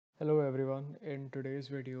Hello everyone, in today's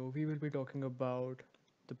video we will be talking about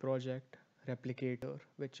the project RePlicator,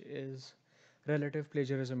 which is Relative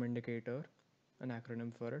Plagiarism Indicator, an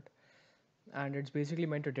acronym for it. And it's basically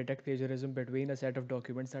meant to detect plagiarism between a set of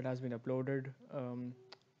documents that has been uploaded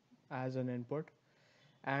as an input.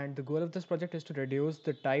 And the goal of this project is to reduce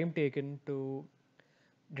the time taken to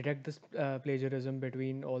detect this plagiarism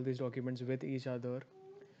between all these documents with each other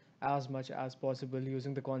as much as possible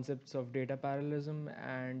using the concepts of data parallelism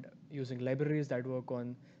and using libraries that work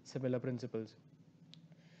on similar principles.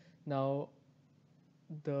 Now,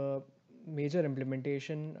 the major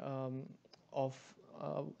implementation of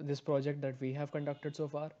this project that we have conducted so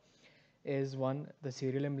far is one, the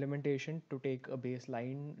serial implementation to take a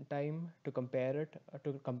baseline time to compare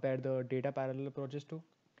the data parallel approaches to.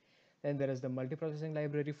 Then there is the multiprocessing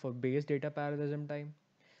library for base data parallelism time.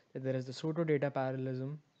 Then there is the pseudo data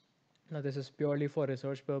parallelism. Now this is purely for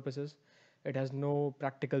research purposes. It has no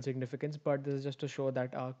practical significance, but this is just to show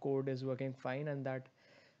that our code is working fine and that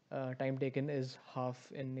time taken is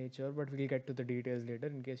half in nature, but we'll get to the details later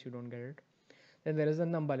in case you don't get it. Then there is the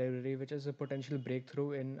Numba library, which is a potential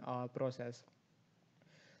breakthrough in our process.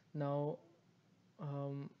 Now,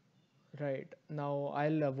 um, right, now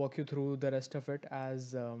I'll walk you through the rest of it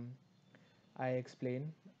as I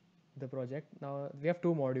explain the project. Now we have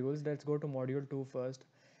two modules. Let's go to module 2 first.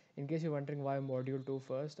 In case you're wondering why module 2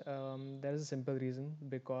 first, there is a simple reason,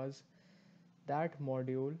 because that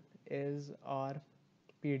module is our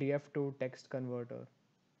PDF to text converter.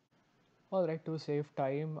 Alright, to save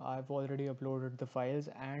time, I've already uploaded the files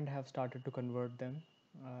and have started to convert them,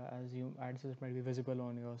 as it might be visible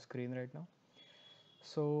on your screen right now.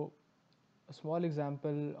 So a small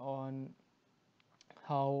example on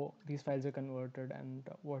how these files are converted and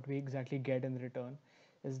what we exactly get in return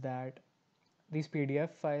is that these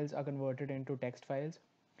PDF files are converted into text files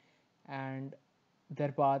and their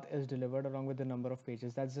path is delivered along with the number of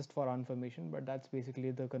pages. That's just for information, but that's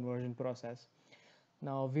basically the conversion process.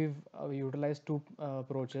 Now we've utilized two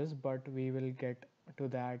approaches, but we will get to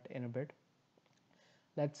that in a bit.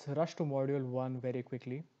 Let's rush to module 1 very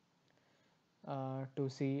quickly to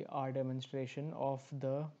see our demonstration of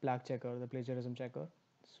the plag checker, the plagiarism checker.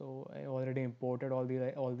 So I already imported all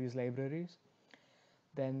these libraries.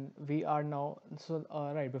 Then we are now, so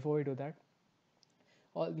right, before we do that,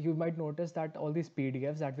 you might notice that all these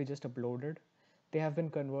PDFs that we just uploaded, they have been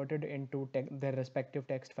converted into their respective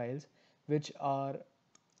text files, which are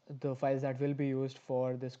the files that will be used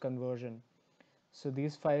for this conversion. So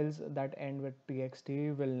these files that end with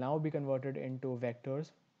txt will now be converted into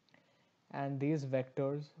vectors, and these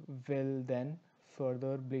vectors will then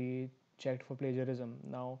further be checked for plagiarism.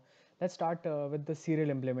 Now let's start with the serial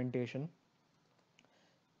implementation.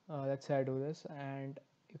 Let's say I do this, and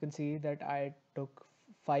you can see that I took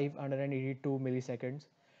 582 milliseconds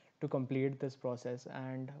to complete this process.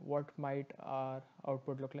 And what might our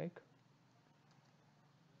output look like?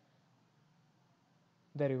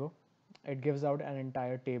 There you go. It gives out an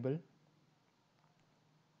entire table.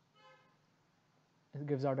 It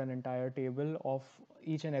gives out an entire table of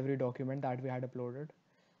each and every document that we had uploaded,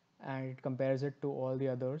 and it compares it to all the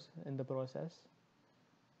others in the process,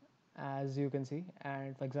 as you can see.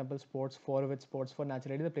 And for example, sports 4, with sports 4,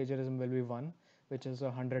 naturally the plagiarism will be 1, which is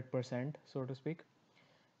 100%, so to speak.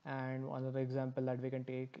 And another example that we can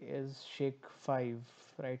take is shake 5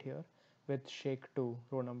 right here with shake 2,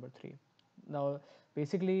 row number 3. Now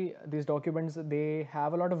basically these documents, they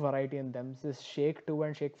have a lot of variety in them. This shake 2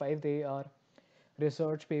 and shake 5, they are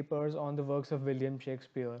research papers on the works of William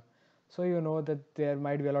Shakespeare, so you know that there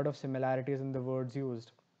might be a lot of similarities in the words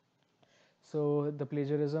used. So the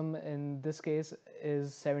plagiarism in this case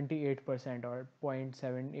is 78% or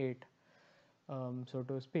 0.78, so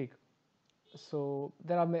to speak. So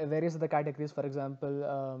there are various other categories. For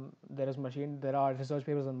example, there are research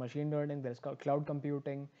papers on machine learning, there is cloud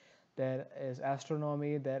computing, there is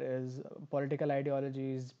astronomy, there is political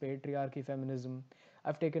ideologies, patriarchy, feminism.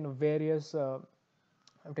 I've taken various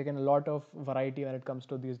I've taken a lot of variety when it comes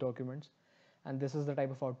to these documents, and this is the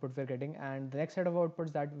type of output we're getting. And the next set of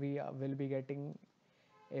outputs that we will be getting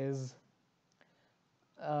is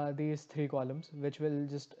these three columns, which will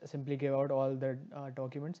just simply give out all the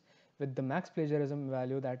documents with the max plagiarism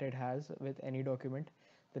value that it has with any document,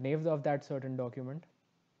 the name of that certain document,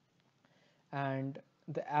 and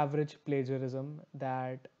the average plagiarism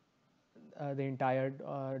that the entire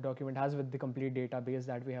document has with the complete database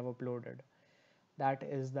that we have uploaded. That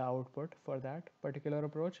is the output for that particular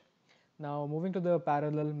approach. Now moving to the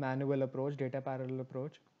parallel manual approach, data parallel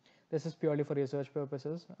approach. This is purely for research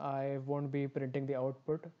purposes. I won't be printing the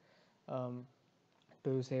output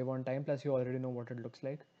to save on time, plus you already know what it looks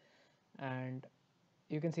like. And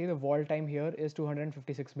you can see the wall time here is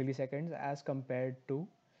 256 milliseconds as compared to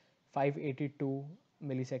 582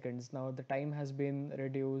 milliseconds. Now the time has been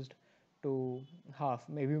reduced to half,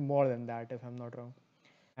 maybe more than that if I'm not wrong.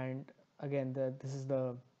 And again, this is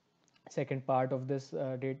the second part of this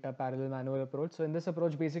data parallel manual approach. So in this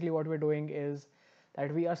approach, basically what we're doing is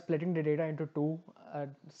that we are splitting the data into two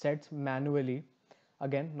sets manually.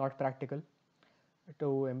 Again, not practical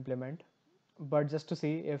to implement, but just to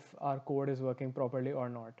see if our code is working properly or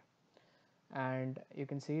not. And you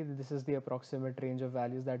can see that this is the approximate range of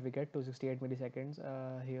values that we get, 268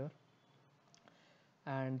 milliseconds here,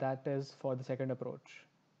 and that is for the second approach.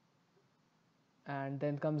 And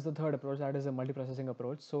then comes the third approach, that is a multiprocessing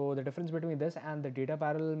approach. So the difference between this and the data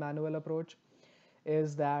parallel manual approach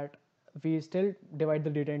is that we still divide the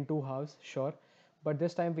data in two halves, sure, but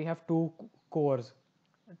this time we have two cores,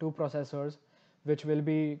 two processors, which will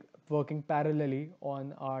be working parallelly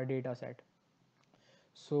on our data set.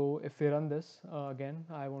 So if we run this again,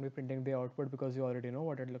 I won't be printing the output because you already know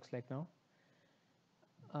what it looks like now.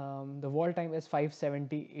 The wall time is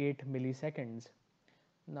 578 milliseconds.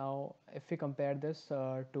 Now, if we compare this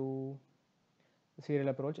to the serial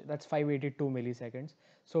approach, that's 582 milliseconds.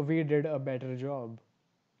 So we did a better job.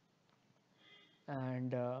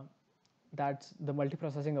 And that's the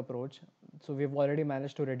multiprocessing approach. So we've already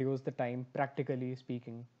managed to reduce the time, practically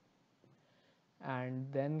speaking. And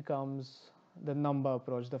then comes the Numba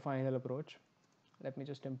approach, the final approach. Let me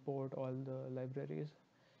just import all the libraries.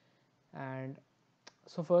 And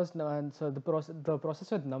so first, so the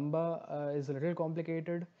process with Numba is a little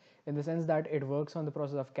complicated in the sense that it works on the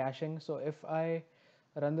process of caching. So if I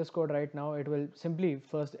run this code right now, it will simply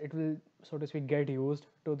first, it will, so to speak, get used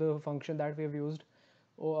to the function that we've used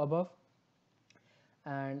above,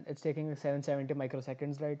 and it's taking 770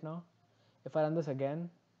 microseconds right now. If I run this again,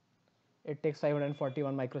 it takes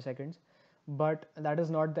 541 microseconds, but that is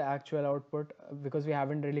not the actual output because we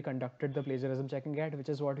haven't really conducted the plagiarism checking yet, which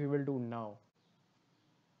is what we will do now.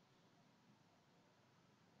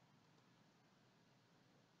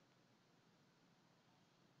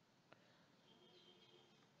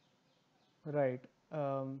 Right.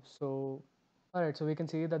 So, all right. So we can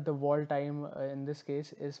see that the wall time in this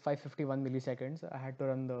case is 551 milliseconds. I had to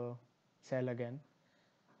run the cell again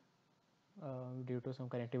due to some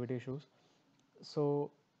connectivity issues. So,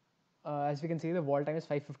 as we can see, the wall time is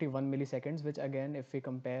 551 milliseconds, which again, if we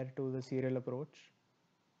compare to the serial approach,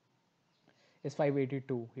 is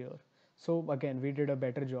 582 here. So again, we did a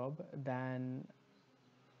better job than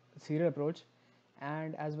serial approach,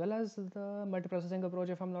 and as well as the multiprocessing approach,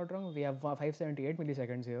 if I'm not wrong, we have 578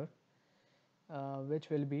 milliseconds here, which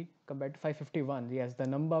will be compared to 551. Yes, the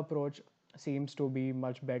Numba approach seems to be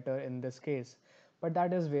much better in this case, but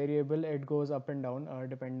that is variable. It goes up and down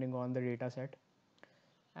depending on the data set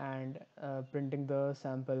and printing the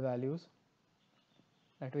sample values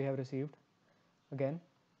that we have received. Again,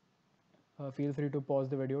 feel free to pause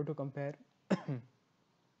the video to compare.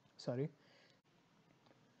 Sorry.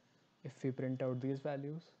 If we print out these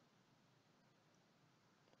values,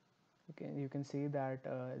 you can see that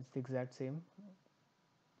it's the exact same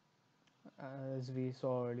as we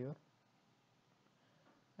saw earlier,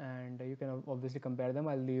 and you can obviously compare them.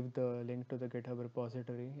 I'll leave the link to the GitHub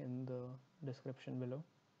repository in the description below.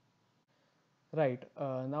 Right,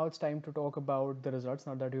 now it's time to talk about the results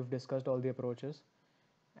now that we've discussed all the approaches,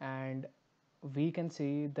 and we can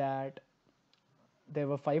see that there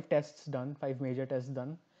were 5 tests done, 5 major tests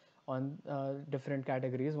done on different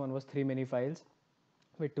categories. One was 3 mini files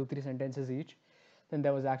with 2-3 sentences each. Then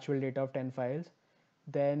there was actual data of 10 files.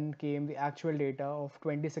 Then came the actual data of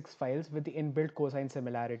 26 files with the inbuilt cosine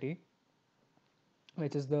similarity,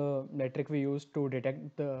 which is the metric we use to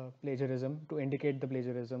detect the plagiarism, to indicate the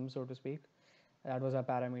plagiarism, so to speak. That was our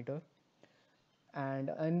parameter.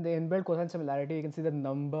 And in the inbuilt cosine similarity, you can see the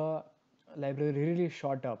Numba library really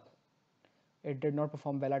shot up. It did not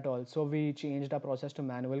perform well at all. So we changed our process to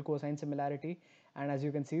manual cosine similarity. And as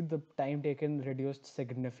you can see, the time taken reduced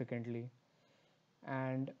significantly.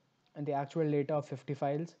 And in the actual data of 50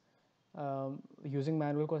 files, using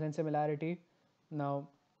manual cosine similarity, now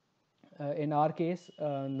in our case,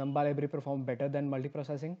 Numba library performed better than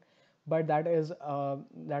multiprocessing, but that is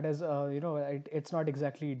it's not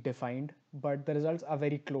exactly defined, but the results are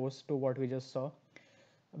very close to what we just saw.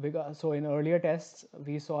 So in earlier tests,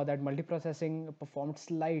 we saw that multiprocessing performed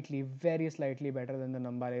slightly, very slightly better than the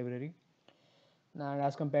Numba library. And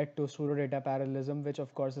as compared to pseudo data parallelism, which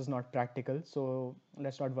of course is not practical, so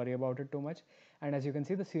let's not worry about it too much. And as you can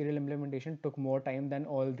see, the serial implementation took more time than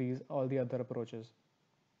all the other approaches.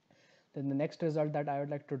 Then the next result that I would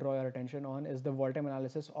like to draw your attention on is the wall time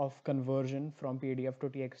analysis of conversion from PDF to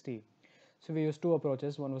TXT. So we used two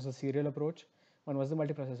approaches. One was the serial approach, one was the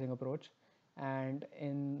multiprocessing approach. And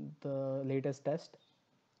in the latest test,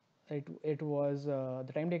 it was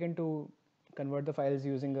the time taken to convert the files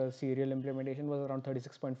using a serial implementation was around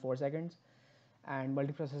 36.4 seconds, and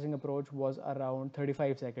multiprocessing approach was around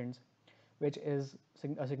 35 seconds, which is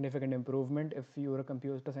a significant improvement. If you're a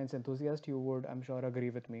computer science enthusiast, you would, I'm sure, agree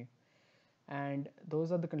with me. And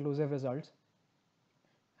those are the conclusive results.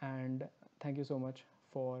 And thank you so much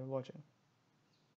for watching.